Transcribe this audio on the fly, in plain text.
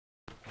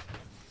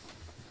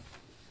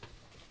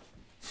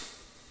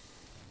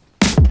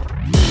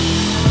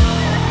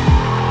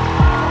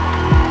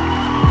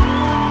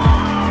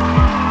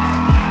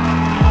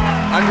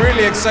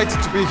really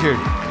excited to be here.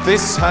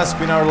 This has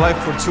been our life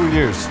for 2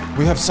 years.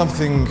 We have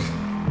something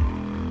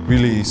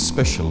really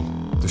special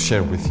to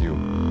share with you.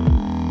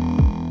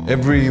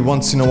 Every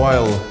once in a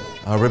while,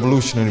 a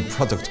revolutionary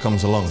product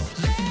comes along.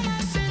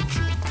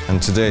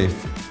 And today,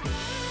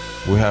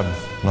 we have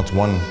not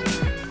 1,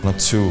 not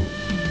 2,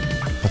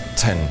 but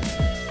 10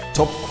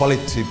 top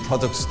quality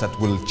products that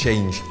will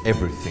change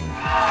everything.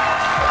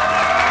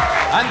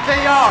 And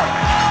they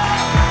are!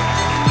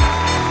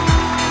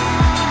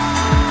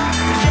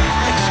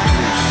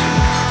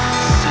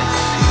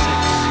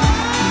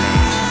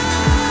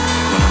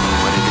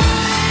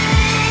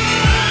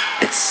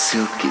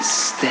 Silky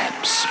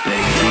Steps,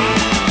 baby.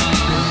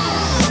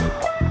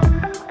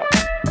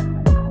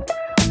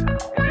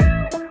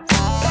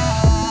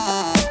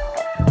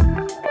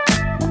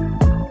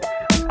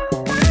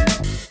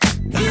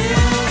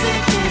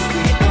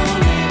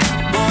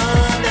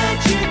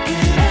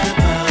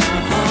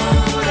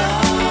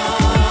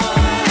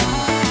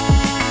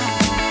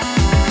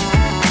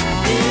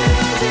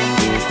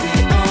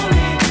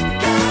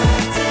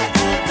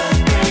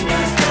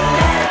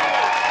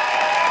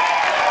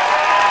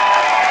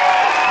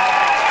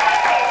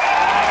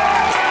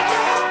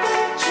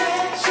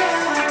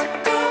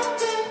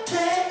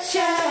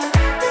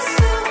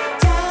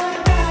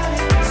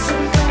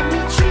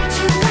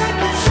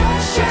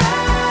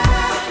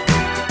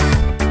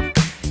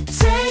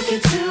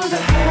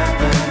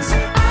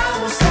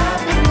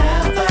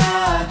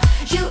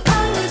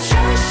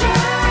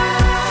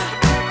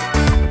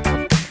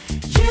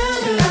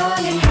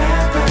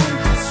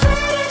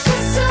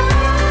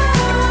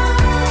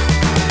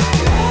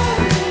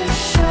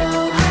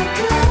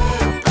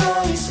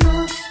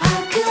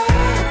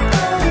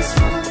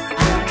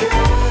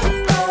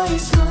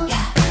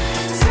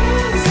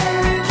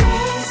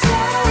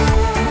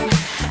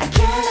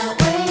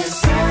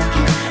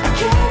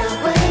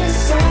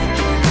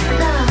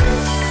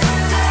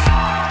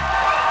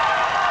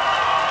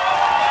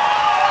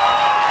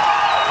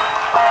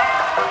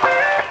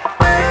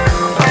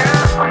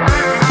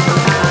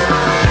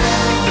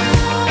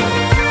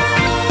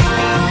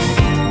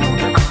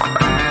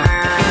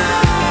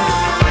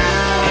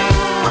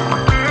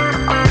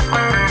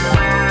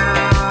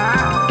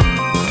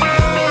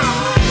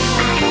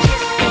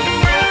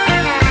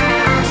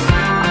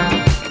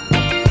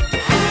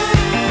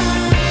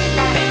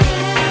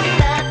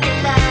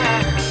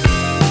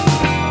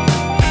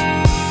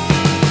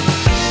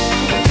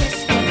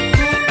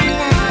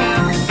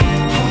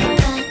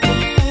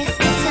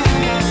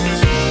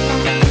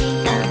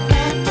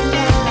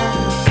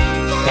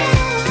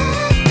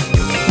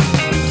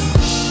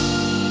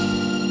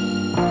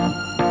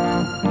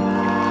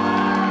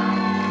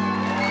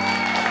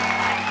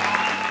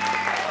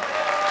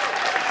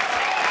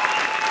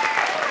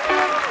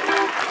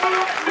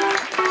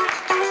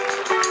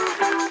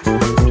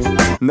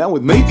 Now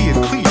it may be a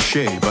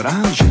cliche, but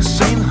I'm just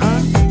saying,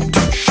 huh?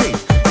 Touche.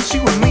 It's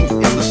you and me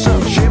in the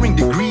sun, sharing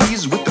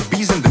degrees with the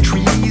bees and the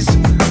trees.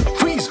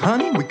 Freeze,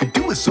 honey, we could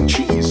do with some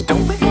cheese,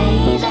 don't we?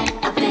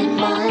 I've been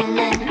wanting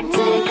to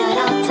the good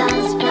old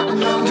times, now I'm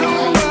lonely.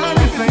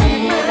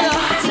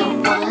 It's a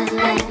one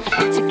night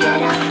to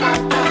get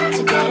out,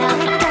 to get out.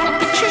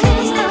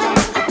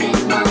 I've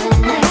been wanting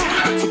to get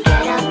out, to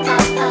get out.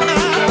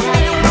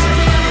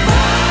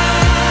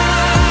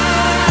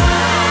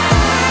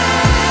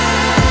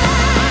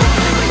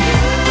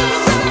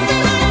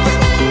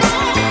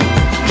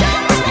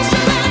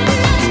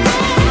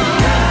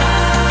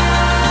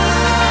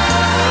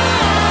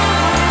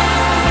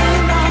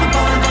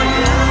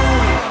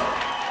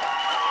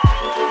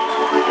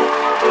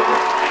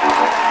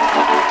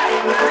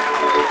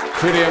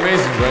 Pretty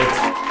amazing, right?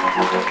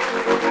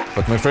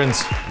 But my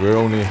friends, we're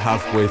only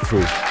halfway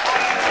through.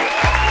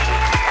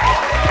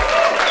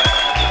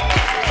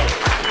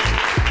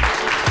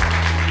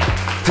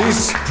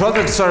 These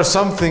products are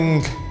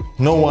something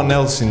no one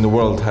else in the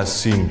world has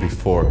seen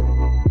before.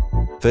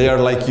 They are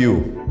like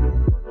you,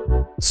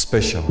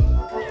 special.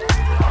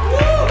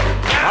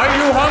 Are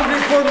you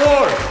hungry for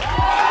more?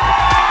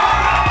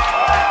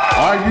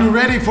 Are you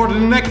ready for the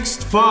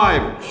next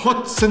 5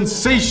 hot,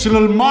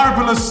 sensational,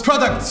 marvelous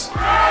products?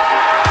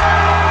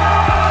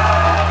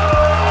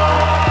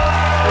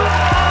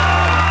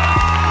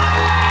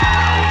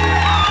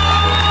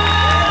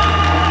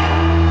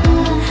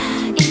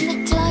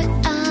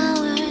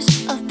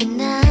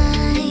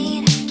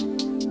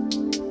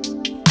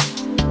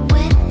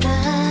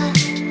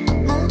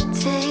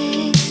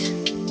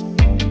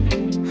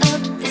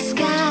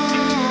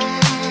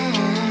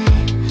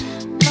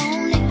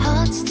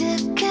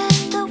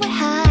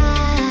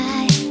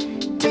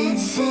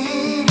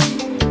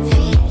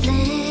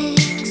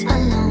 Feelings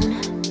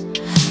alone.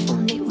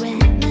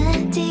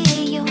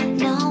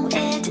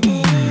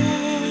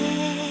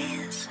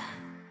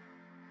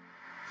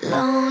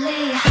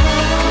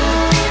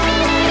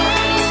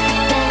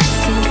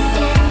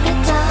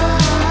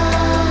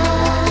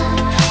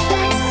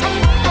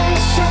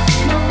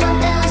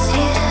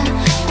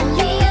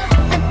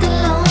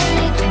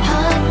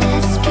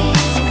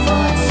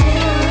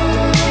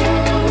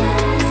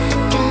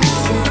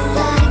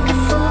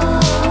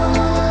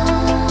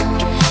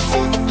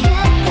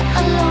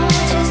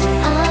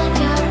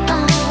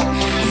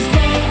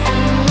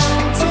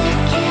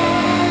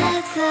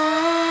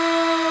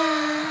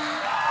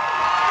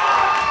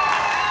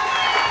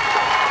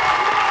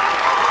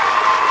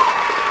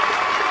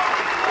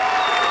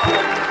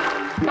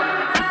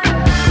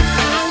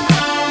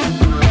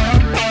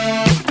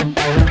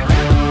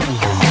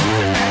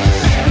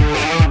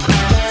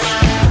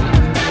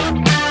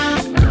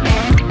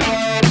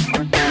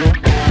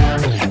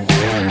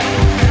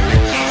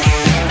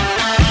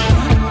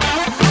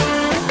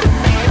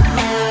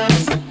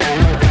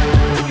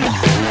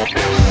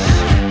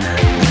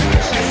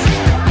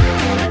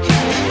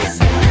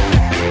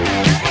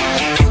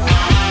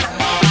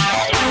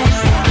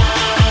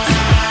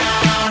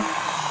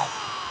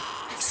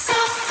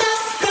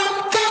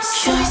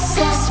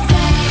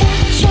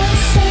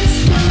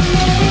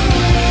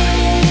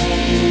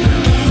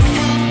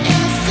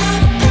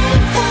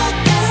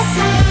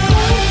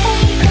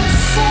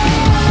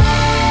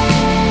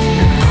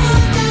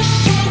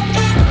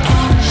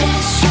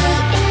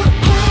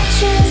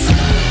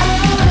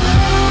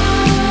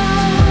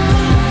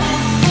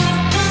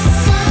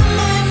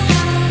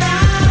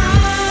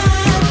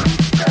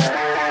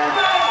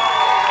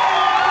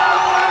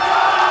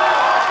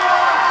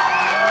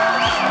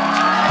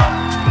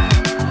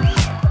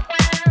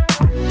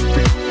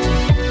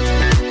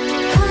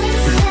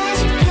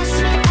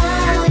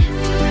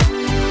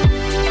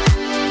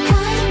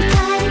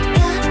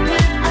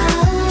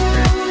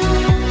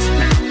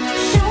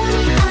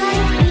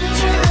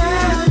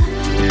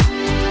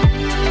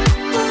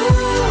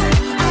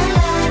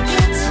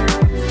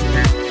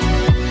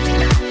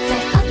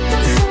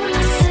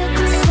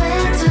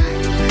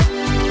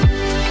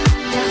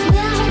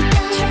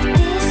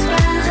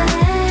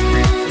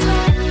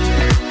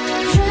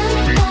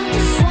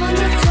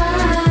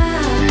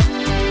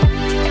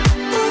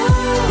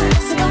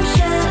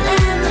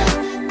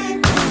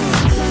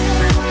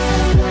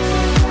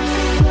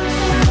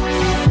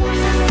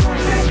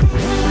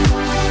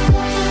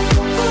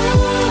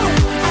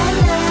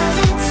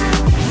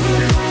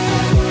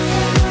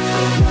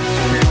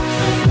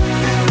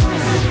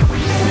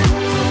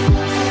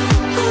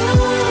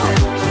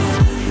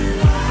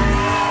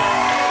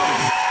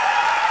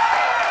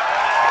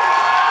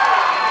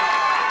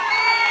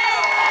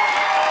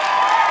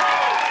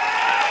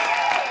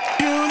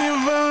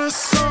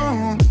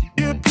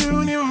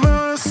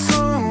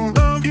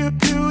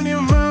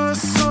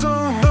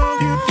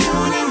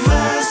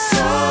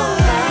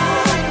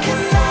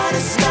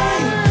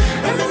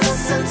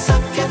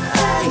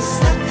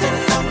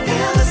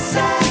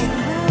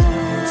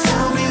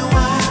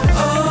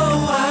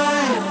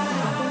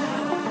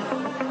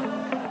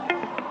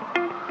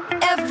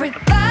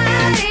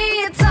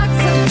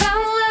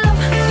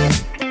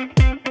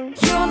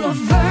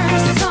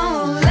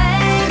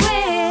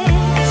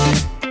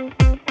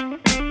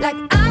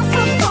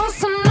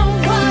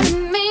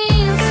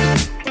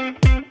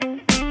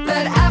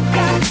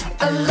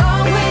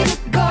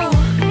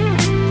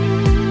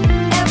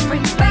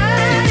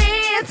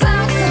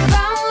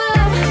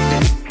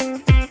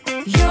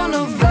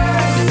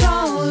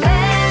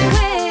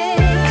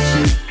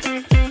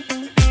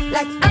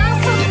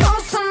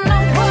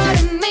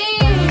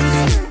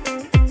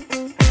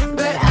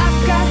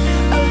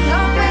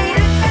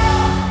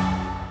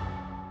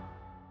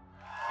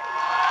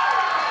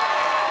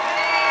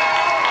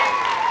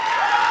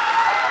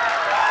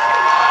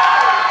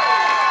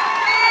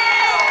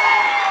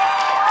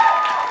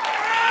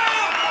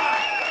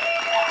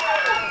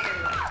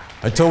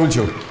 I told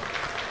you,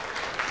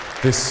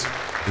 this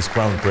is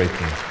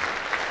groundbreaking.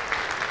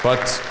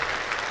 But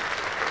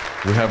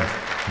we have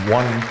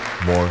one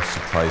more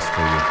surprise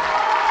for you.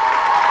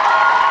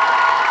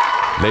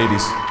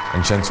 Ladies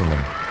and gentlemen,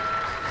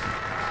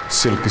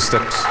 Silky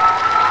Steps.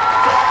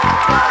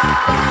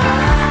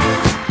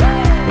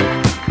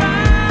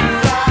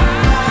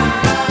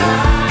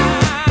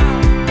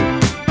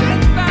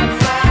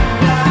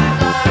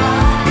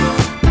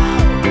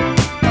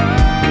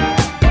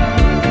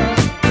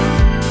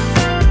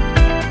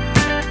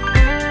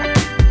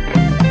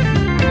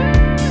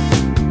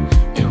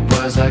 It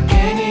was like